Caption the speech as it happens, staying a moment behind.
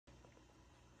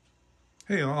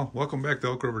Hey all, welcome back to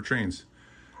Elk River Trains.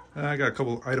 I got a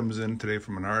couple items in today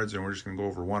from Menards and we're just going to go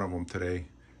over one of them today.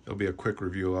 It'll be a quick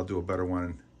review. I'll do a better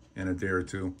one in a day or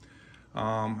two.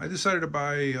 I decided to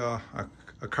buy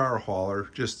a car hauler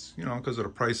just, because of the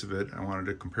price of it. I wanted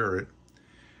to compare it.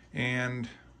 And,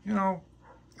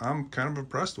 I'm kind of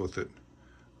impressed with it.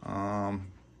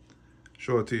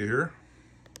 Show it to you here.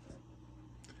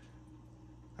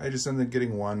 I just ended up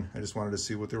getting one. I just wanted to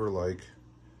see what they were like.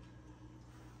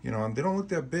 They don't look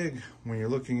that big when you're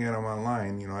looking at them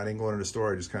online. I didn't go into the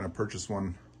store. I just kind of purchased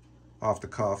one off the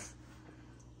cuff.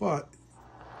 But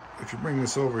if you bring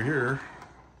this over here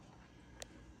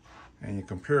and you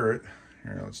compare it,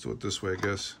 here, let's do it this way, I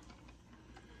guess.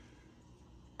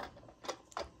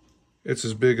 It's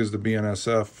as big as the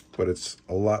BNSF, but it's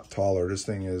a lot taller. This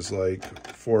thing is like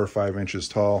 4 or 5 inches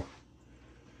tall.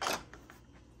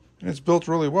 And it's built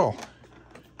really well.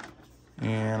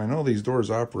 And I know these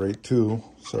doors operate too.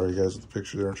 Sorry guys with the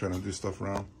picture there, I'm trying to do stuff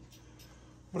around.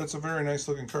 But it's a very nice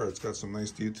looking car. It's got some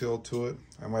nice detail to it.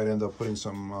 I might end up putting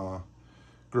some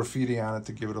graffiti on it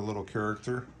to give it a little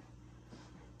character.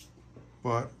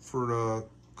 But for the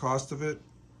cost of it,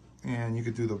 and you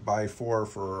could do the buy 4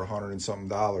 for $100 and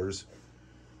something.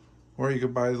 Or you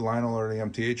could buy the Lionel or the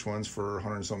MTH ones for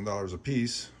 $100 and something a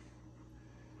piece.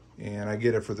 And I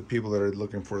get it for the people that are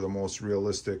looking for the most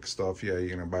realistic stuff. Yeah, you're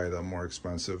gonna buy the more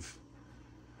expensive,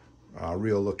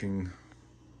 real looking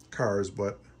cars,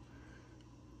 but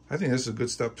I think this is a good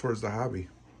step towards the hobby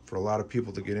for a lot of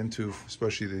people to get into,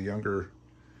 especially the younger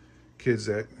kids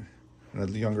and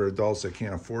the younger adults that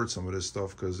can't afford some of this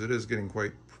stuff, because it is getting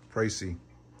quite pricey.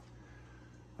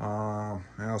 I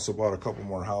also bought a couple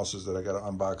more houses that I got to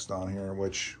unbox down here,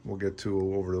 which we'll get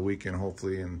to over the weekend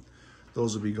hopefully, and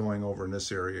those will be going over in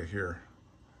this area here.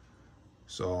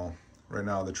 So right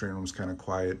now the train room's kind of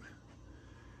quiet,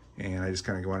 and I just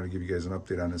kind of wanted to give you guys an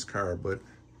update on this car, but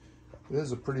it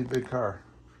is a pretty big car.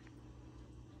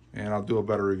 And I'll do a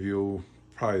better review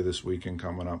probably this weekend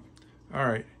coming up. All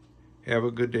right, have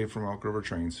a good day from Elk River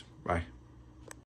Trains. Bye.